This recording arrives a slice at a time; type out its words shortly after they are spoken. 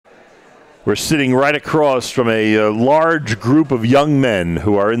We're sitting right across from a large group of young men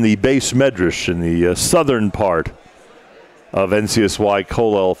who are in the base medrash in the southern part of NCSY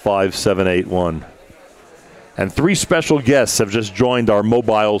Kollel 5781. And three special guests have just joined our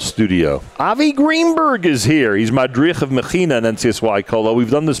mobile studio. Avi Greenberg is here. He's Madrich of Mechina in NCSY Kollel. We've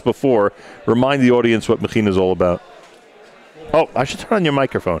done this before. Remind the audience what Mechina is all about. Oh, I should turn on your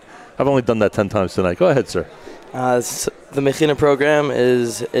microphone. I've only done that 10 times tonight. Go ahead, sir. The Mechina program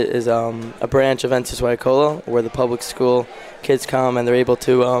is a branch of NCSY Kollel where the public school kids come and they're able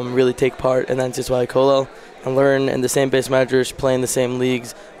to really take part in NCSY Kollel and learn in the same base medrash, play in the same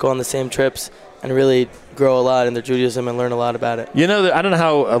leagues, go on the same trips, and really grow a lot in their Judaism and learn a lot about it. You know, I don't know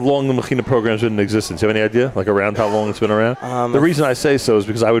how long the Mechina program's been in existence. You have any idea? Like around how long it's been around? The reason I say so is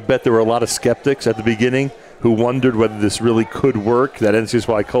because I would bet there were a lot of skeptics at the beginning who wondered whether this really could work, that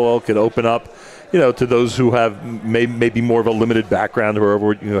NCSY Kollel could open up, you know, to those who have maybe more of a limited background or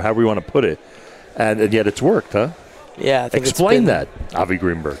however we want to put it. And yet it's worked, huh? Yeah, I think Explain that, Avi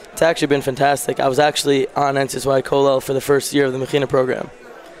Greenberg. It's actually been fantastic. I was actually on NCSY Kollel for the first year of the Mechina program.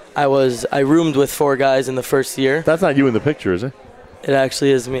 I roomed with 4 guys in the first year. That's not you in the picture, is it? It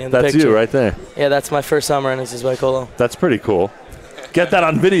actually is me in the picture. That's you right there. Yeah, that's my first summer in NCSY Kollel. That's pretty cool. Get that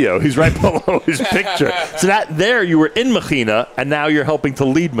on video. He's right below his picture. So that there you were in Mechina, and now you're helping to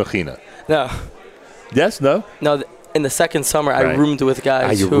lead Mechina. No. Yes? No? No, in the second summer, Right. I roomed with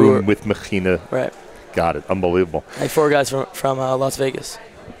guys you who roomed with Mechina. Right. Got it. Unbelievable. I had 4 guys from Las Vegas,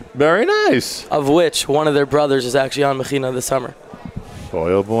 Very nice. of which one of their brothers is actually on Mechina this summer.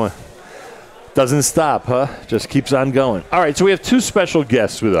 Boy, oh boy. Doesn't stop, huh? Just keeps on going. All right, so we have 2 special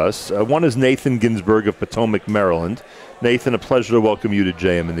guests with us. One is Nathan Ginsburg of Potomac, Maryland. Nathan, a pleasure to welcome you to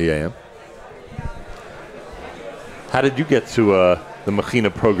JM in the AM. How did you get to the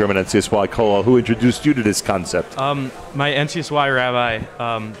Mechina program at NCSY Kollel? Who introduced you to this concept? My NCSY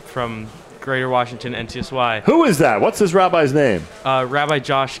rabbi from Greater Washington, NCSY. Who is that? What's this rabbi's name? Rabbi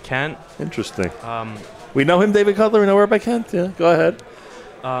Josh Kent. Interesting. We know him, David Cutler? We know Rabbi Kent? Yeah, go ahead.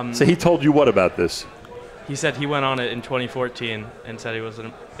 So he told you what about this? He said he went on it in 2014 and said it was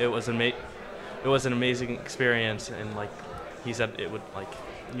an amazing experience, and he said it would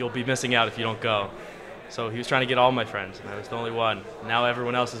you'll be missing out if you don't go. So he was trying to get all my friends, and I was the only one. Now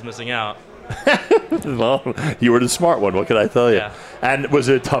everyone else is missing out. Well, you were the smart one. What can I tell you? Yeah. And was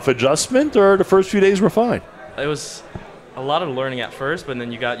it a tough adjustment, or the first few days were fine? It was a lot of learning at first, but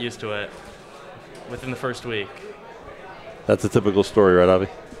then you got used to it within the first week. That's a typical story, right, Avi?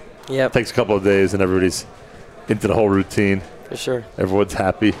 Yep, It takes a couple of days, and everybody's into the whole routine. for sure. Everyone's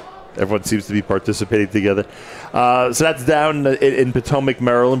happy. Everyone seems to be participating together. So that's down in Potomac,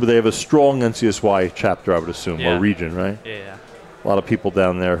 Maryland, but they have a strong NCSY chapter, I would assume, Yeah. or region, right? Yeah. A lot of people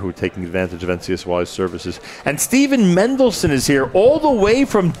down there who are taking advantage of NCSY's services. And Stephen Mendelson is here all the way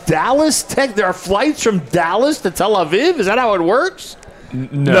from Dallas, Texas. There are flights from Dallas to Tel Aviv? Is that how it works?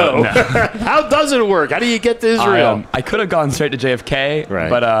 No. How does it work? How do you get to Israel? I could have gone straight to JFK, Right.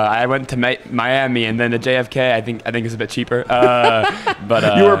 but I went to Miami and then to JFK. I think it's a bit cheaper.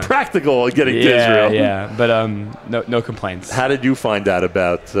 But You were practical in getting to Israel. Yeah, but no complaints. How did you find out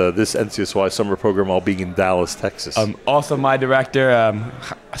about this NCSY summer program while being in Dallas, Texas? Also, my director,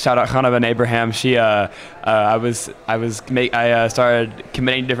 shout out Hannah Ben Abraham. She, I started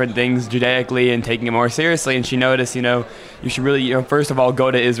committing different things judaically and taking it more seriously, and she noticed, you should really, first of all,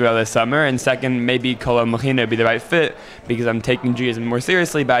 go to Israel this summer, and second, maybe Kollel Mechina would be the right fit because I'm taking Judaism more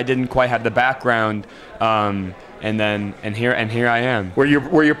seriously, but I didn't quite have the background. And here I am. Were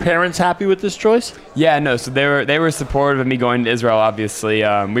your parents happy with this choice? Yeah, no. So they were supportive of me going to Israel. Obviously,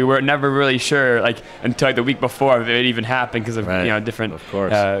 we were never really sure until the week before if it would even happen because of different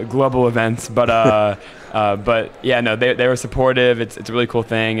global events. But yeah, no, they were supportive. It's a really cool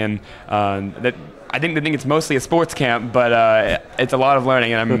thing, and I think they think it's mostly a sports camp, but it's a lot of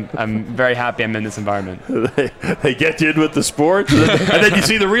learning, and I'm very happy I'm in this environment. They get you in with the sports, and then you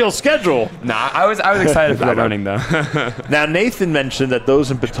see the real schedule. Nah, I was excited for the learning though. Now Nathan mentioned that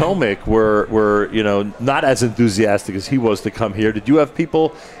those in Potomac were not as enthusiastic as he was to come here. Did you have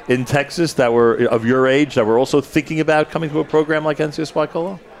people in Texas that were of your age that were also thinking about coming to a program like NCSY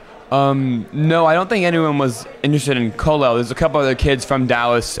Kollel? No, I don't think anyone was interested in Kollel. There's a couple other kids from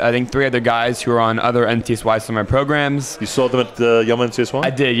Dallas. I think 3 other guys who are on other NCSY summer programs. You saw them at the Yom NCSY? I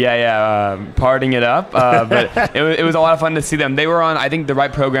did, yeah. Partying it up. But it was a lot of fun to see them. They were on, I think, the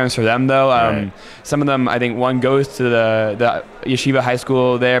right programs for them, though. Right. Some of them, I think, one goes to the yeshiva high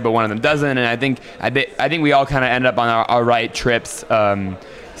school there, but one of them doesn't. And I think we all kind of end up on our right trips.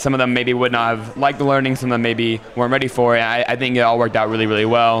 some of them maybe would not have liked the learning, some of them maybe weren't ready for it. I think it all worked out really, really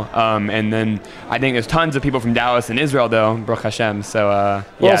well. And then I think there's tons of people from Dallas and Israel, though, Baruch Hashem. So,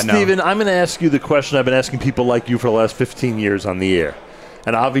 well, Stephen, I'm going to ask you the question I've been asking people like you for the last 15 years on the air.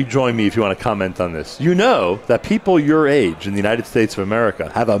 And Avi, join me if you want to comment on this. You know that people your age in the United States of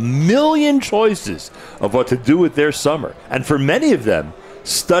America have a million choices of what to do with their summer. And for many of them,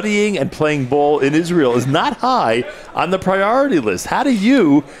 studying and playing ball in Israel is not high on the priority list. How do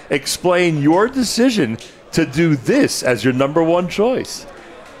you explain your decision to do this as your number one choice?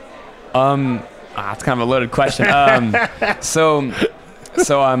 It's kind of a loaded question.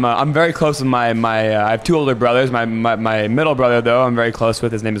 So I'm very close with my I have two older brothers. My middle brother, though, I'm very close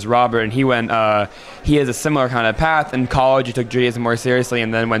with. His name is Robert, and he has a similar kind of path. In college, he took Judaism more seriously,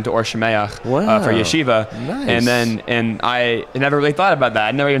 and then went to Or Shemeach for yeshiva. Nice. And I never really thought about that.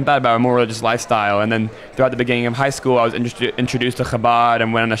 I never even thought about a more religious lifestyle. And then throughout the beginning of high school, I was introduced to Chabad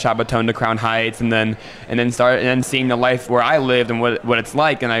and went on a Shabbaton to Crown Heights, and then seeing the life where I lived and what it's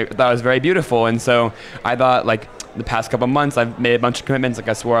like, and I thought it was very beautiful. And so I thought, like, the past couple of months, I've made a bunch of commitments. Like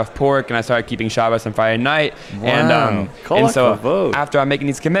I swore off pork, and I started keeping Shabbos on Friday night. Wow. And so after I'm making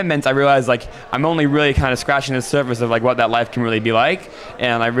these commitments, I realized like I'm only really kind of scratching the surface of like what that life can really be like.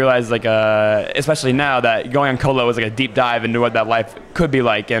 And I realized like especially now that going on Kollel was like a deep dive into what that life could be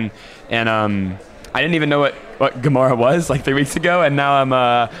like. And I didn't even know what Gemara was like 3 weeks ago, and now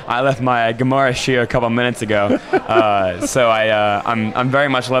I left my Gemara shiur a couple minutes ago. So I'm very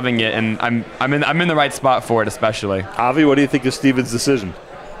much loving it, and I'm in the right spot for it, especially. Avi, what do you think of Steven's decision?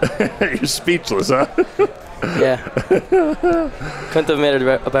 You're speechless, huh? Yeah. Couldn't have made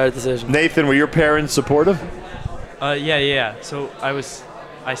a better decision. Nathan, were your parents supportive? Yeah. So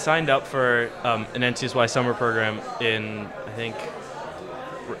I signed up for an NCSY summer program in, I think,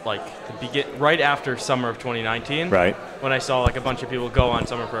 like right after summer of 2019. Right. When I saw like a bunch of people go on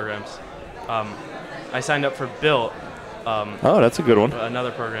summer programs. I signed up for Built. That's a good one.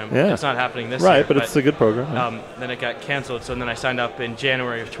 Another program. Yeah. It's not happening this year. Right, but it's a good program. Yeah. Then it got canceled, so then I signed up in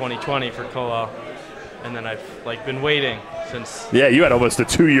January of 2020 for Kollel, and then I've like been waiting since. Yeah, you had almost a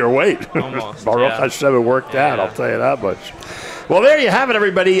 2-year wait. Almost. Baruch Hashem, it worked out. I'll tell you that much. Well, there you have it,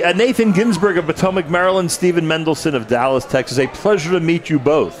 everybody. Nathan Ginsburg of Potomac, Maryland, Stephen Mendelson of Dallas, Texas. A pleasure to meet you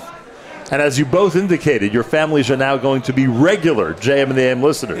both. And as you both indicated, your families are now going to be regular JM and the AM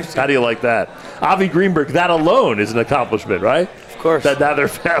listeners. How do you like that? Avi Greenberg, that alone is an accomplishment, right? Of course. That now their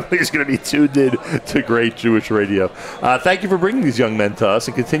family is going to be tuned in to great Jewish radio. Thank you for bringing these young men to us,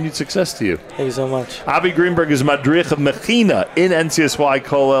 and continued success to you. Thank you so much. Avi Greenberg is Madrich of Mechina in NCSY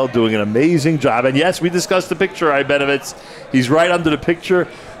Kollel, doing an amazing job. And yes, we discussed the picture, Benovitz. He's right under the picture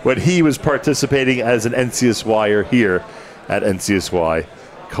when he was participating as an NCSYer here at NCSY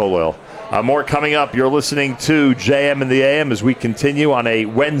Kollel. More coming up. You're listening to JM and the AM as we continue on a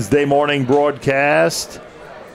Wednesday morning broadcast.